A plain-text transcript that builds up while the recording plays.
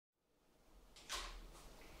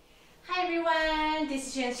everyone, this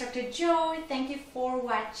is your instructor Joy. Thank you for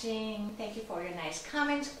watching. Thank you for your nice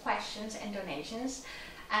comments, questions, and donations.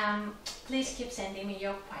 Please keep sending me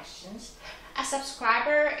your questions. A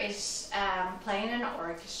subscriber is playing an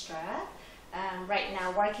orchestra right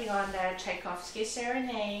now, working on the Tchaikovsky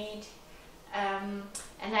Serenade, and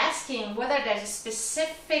asking whether there's a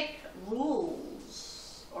specific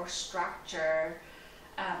rules or structure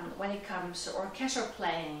when it comes to orchestral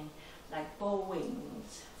playing, like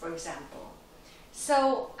bowings, for example.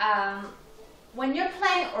 So when you're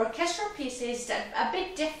playing orchestral pieces, it's a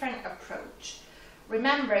bit different approach.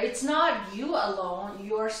 Remember, it's not you alone.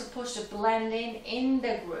 You're supposed to blend in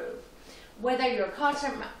the group. Whether you're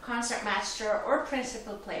concert master or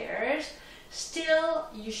principal players, still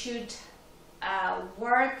you should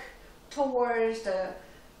work towards the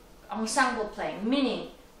ensemble playing, meaning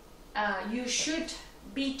you should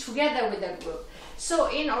be together with the group. So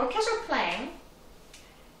in orchestral playing,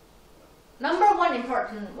 number one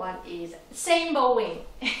important one is same bowing.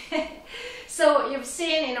 So you've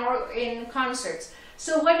seen in concerts.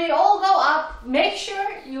 So when we all go up, make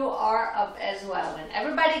sure you are up as well. When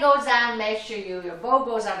everybody goes down, make sure your bow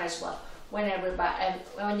goes up as well. When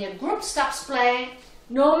your group stops playing,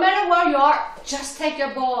 no matter where you are, just take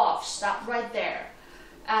your bow off. Stop right there,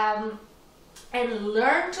 and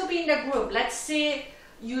learn to be in the group. Let's see.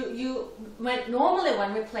 Normally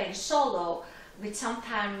when we play solo, we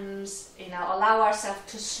sometimes allow ourselves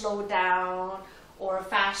to slow down or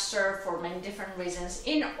faster for many different reasons.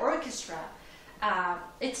 In orchestra,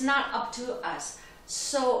 it's not up to us.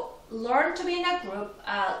 So learn to be in a group,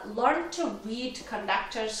 learn to read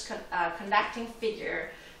conductors conducting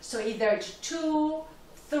figure. So either 2,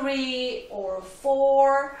 3, or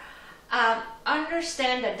 4.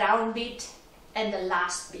 Understand the downbeat and the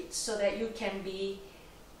last beat so that you can be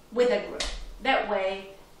with a group. That way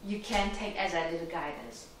you can take as a little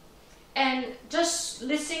guidance. And just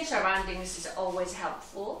listening surroundings is always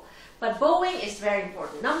helpful, but bowing is very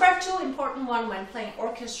important. Number 2 important one when playing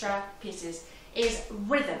orchestra pieces is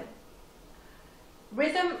rhythm.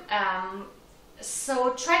 Rhythm,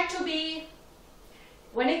 so try to be,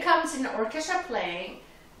 when it comes in orchestra playing,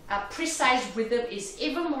 precise rhythm is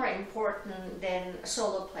even more important than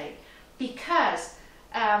solo playing, because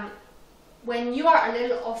when you are a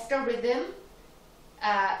little off the rhythm,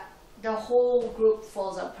 the whole group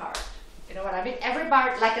falls apart. You know what I mean?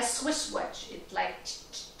 Everybody, like a Swiss watch,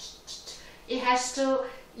 you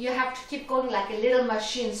have to keep going like a little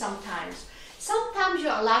machine sometimes. Sometimes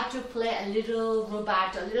you're allowed to play a little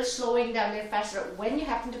rubato, a little slowing down, a little faster when you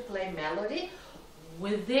happen to play melody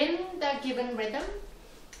within the given rhythm.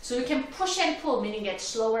 So you can push and pull, meaning get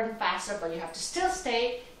slower and faster, but you have to still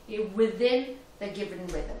stay within the given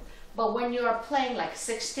rhythm. But when you are playing like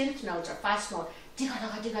 16th notes or fast note,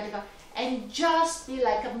 and just be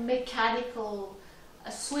like a mechanical,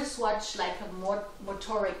 a Swiss watch, like a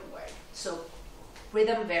motoric word. So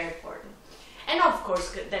rhythm, very important. And of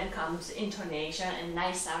course then comes intonation and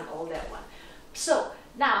nice sound, all that one. So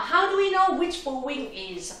now, how do we know which bowing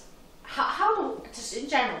is, just in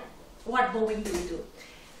general, what bowing do we do?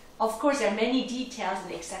 Of course there are many details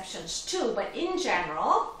and exceptions too, but in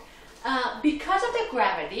general, because of the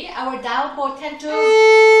gravity, our down bow tend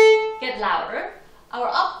to get louder. Our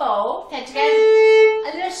up bow tend to get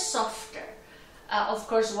a little softer. Of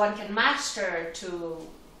course, one can master to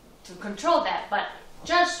control that, but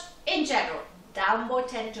just in general, down bow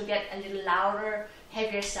tend to get a little louder,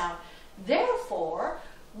 heavier sound. Therefore,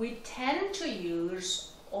 we tend to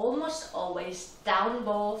use almost always down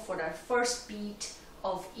bow for the first beat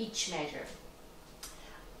of each measure.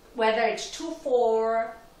 Whether it's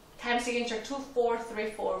 2/4, time signature 2/4,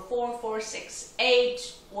 3/4, 4/4, 6,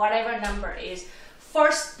 8, whatever number is,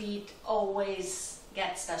 first beat always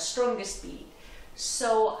gets the strongest beat.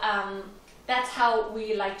 So that's how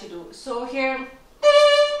we like to do. So here,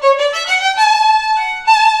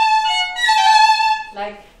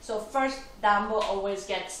 so first down bow always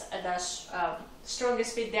gets the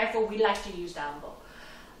strongest beat. Therefore, we like to use down bow.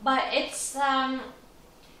 But it's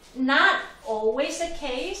not always the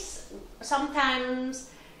case. Sometimes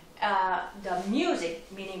the music,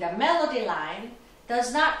 meaning the melody line,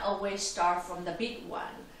 does not always start from the big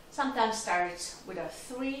one. Sometimes starts with a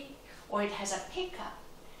 3, or it has a pickup.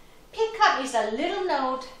 Pickup is a little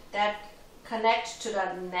note that connects to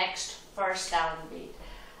the next first downbeat.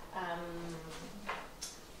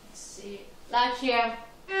 Let's see, like here.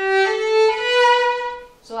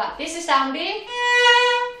 So this is downbeat,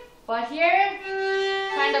 but here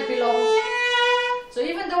kind of belongs. So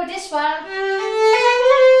even though this one,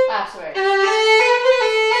 sorry.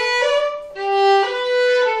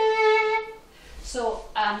 So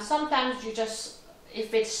sometimes you just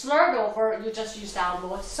if it's slurred over, you just use down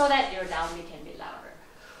bow so that your downbeat can be louder.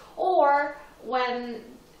 Or when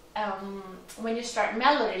you start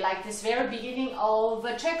melody, like this very beginning of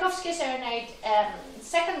Tchaikovsky Serenade,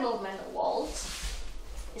 second movement waltz,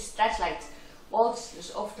 that's like waltz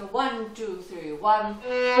is after 1, 2, 3, 1.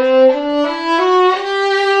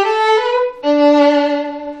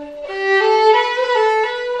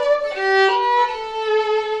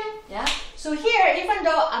 Yeah. So here, even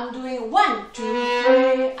though I'm doing 1, 2,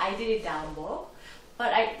 3, I did it down bow.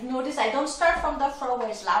 But I notice I don't start from the floor where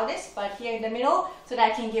it's loudest, but here in the middle, so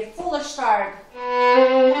that I can give fuller start.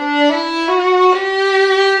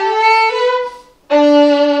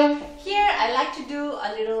 Here I like to do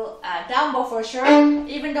a little down bow for sure,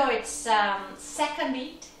 even though it's second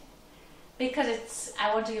beat, because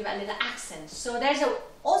I want to give a little accent. So there's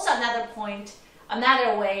also another point,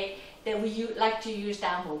 another way that we like to use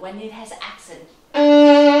down bow when it has accent.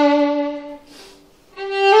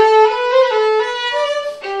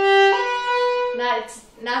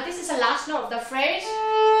 Now this is the last note of the phrase.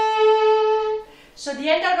 So the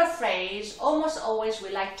end of the phrase, almost always we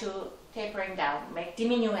like to tapering down, make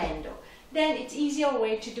diminuendo. Then it's easier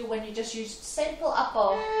way to do when you just use simple up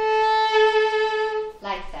bow,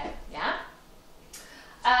 like that, yeah?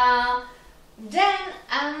 Then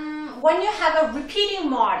when you have a repeating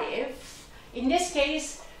motive, in this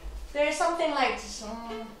case, there's something like this.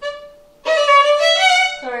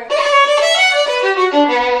 Sorry.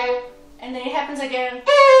 And then it happens again.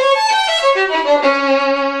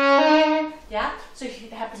 Yeah, so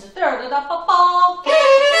it happens a third.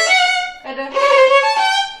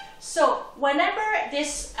 So whenever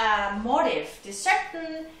this motive, this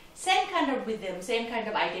certain same kind of rhythm, same kind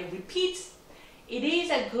of idea repeats, it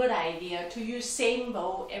is a good idea to use same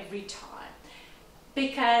bow every time.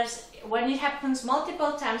 Because when it happens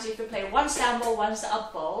multiple times, if you play once down bow, once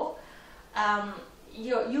up bow,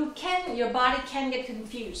 your body can get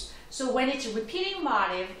confused. So when it's a repeating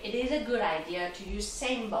motive, it is a good idea to use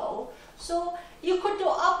same bow. So you could do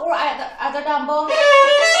up or other down bow.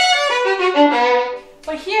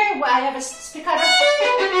 But here I have a spiccato,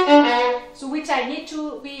 so which I need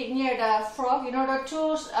to be near the frog in order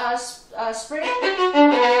to spring.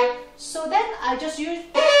 So then I just use,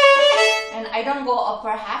 and I don't go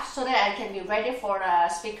upper half so that I can be ready for the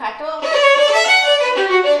spiccato.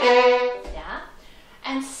 Yeah.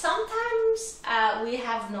 And sometimes we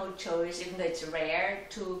have no choice, even though it's rare,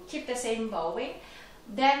 to keep the same bowing.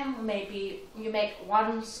 Then maybe you make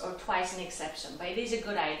once or twice an exception, but it is a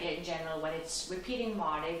good idea in general when it's repeating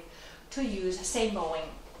motive to use the same bowing.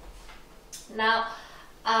 Now,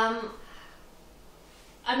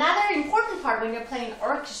 another important part when you're playing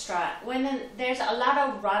orchestra, when there's a lot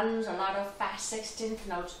of runs, a lot of fast 16th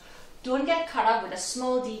notes, don't get caught up with the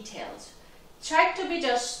small details. Try to be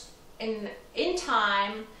just in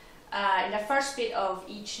time in the first bit of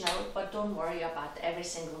each note, but don't worry about every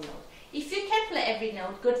single note. If you can play every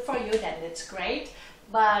note, good for you, then it's great.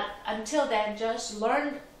 But until then, just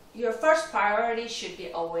learn. Your first priority should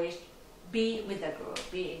be always be with the group,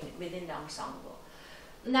 be within the ensemble.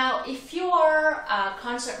 Now, if you are a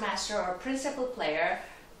concertmaster or principal player,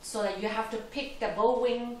 so that you have to pick the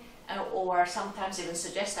bowing or sometimes even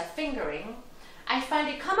suggest a fingering, I find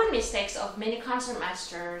the common mistakes of many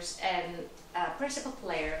concertmasters and principal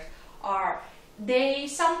players are they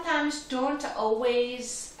sometimes don't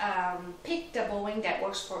always pick the bowing that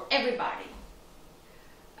works for everybody.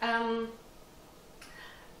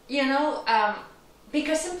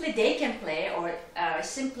 Because simply they can play, or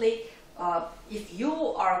simply if you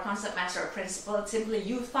are a concertmaster or principal, simply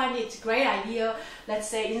you find it a great idea. Let's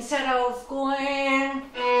say instead of going,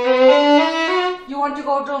 you want to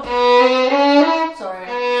go to,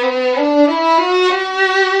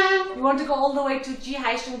 you want to go all the way to G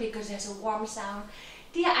high string because there's a warm sound.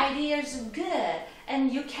 The idea is good,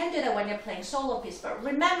 and you can do that when you're playing solo piece. But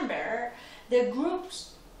remember, the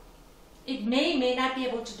groups, it may not be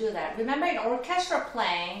able to do that. Remember, in orchestra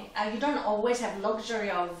playing, you don't always have luxury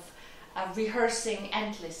of rehearsing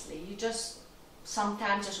endlessly. You just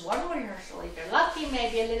sometimes just one rehearsal. If you're lucky,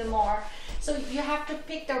 maybe a little more. So you have to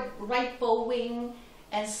pick the right bowing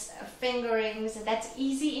and fingerings. That's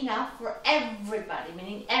easy enough for everybody,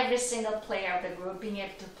 meaning every single player of the group being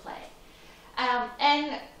able to play.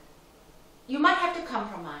 And you might have to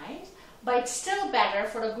compromise, but it's still better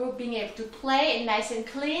for the group being able to play nice and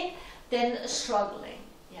clean than struggling.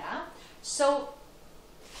 Yeah. So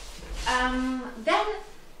then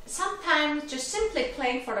sometimes just simply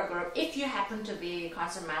playing for the group, if you happen to be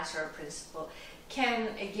concertmaster or principal, can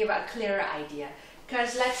give a clearer idea.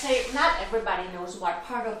 Because let's say not everybody knows what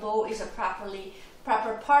part of bow is a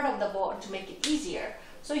proper part of the bow to make it easier.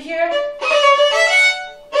 So here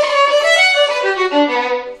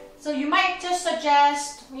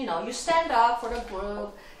suggest, you know, you stand up for the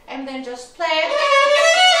group and then just play.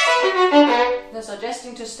 They're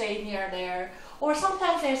suggesting to stay near there. Or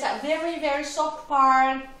sometimes there's that very, very soft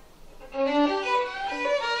part.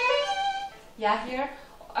 Yeah, here.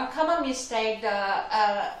 A common mistake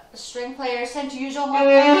the string players tend to use a whole,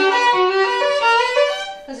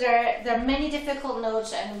 because there are many difficult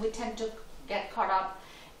notes and we tend to get caught up.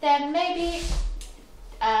 Then maybe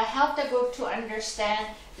help the group to understand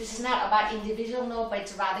this is not about individual note, but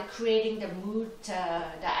it's rather creating the mood,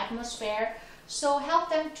 the atmosphere. So help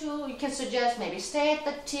them to, you can suggest maybe stay at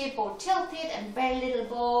the tip or tilt it and very little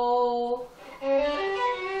bow.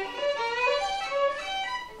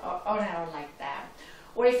 Or like that.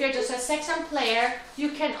 Or if you're just a section player, you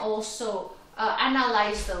can also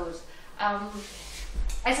analyze those.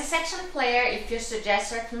 As a section player, if you suggest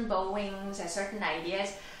certain bowings and certain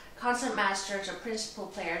ideas, concertmasters or principal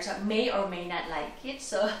players may or may not like it,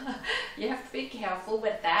 so you have to be careful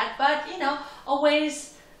with that. But you know,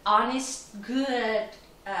 always honest, good,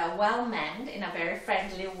 well-meant, in a very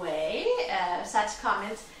friendly way, such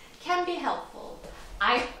comments can be helpful.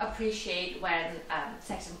 I appreciate when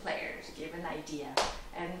section players give an idea,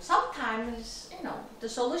 and sometimes, you know, the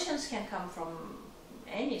solutions can come from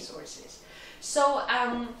any sources. So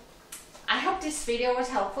I hope this video was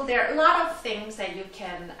helpful. There are a lot of things that you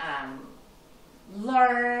can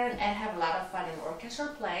learn and have a lot of fun in orchestral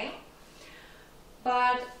playing,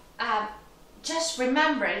 but just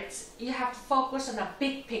remember, you have to focus on a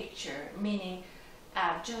big picture, meaning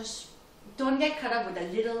just don't get caught up with the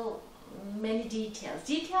many details.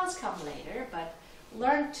 Details come later, but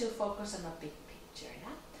learn to focus on a big picture.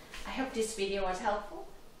 Yeah? I hope this video was helpful.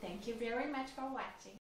 Thank you very much for watching.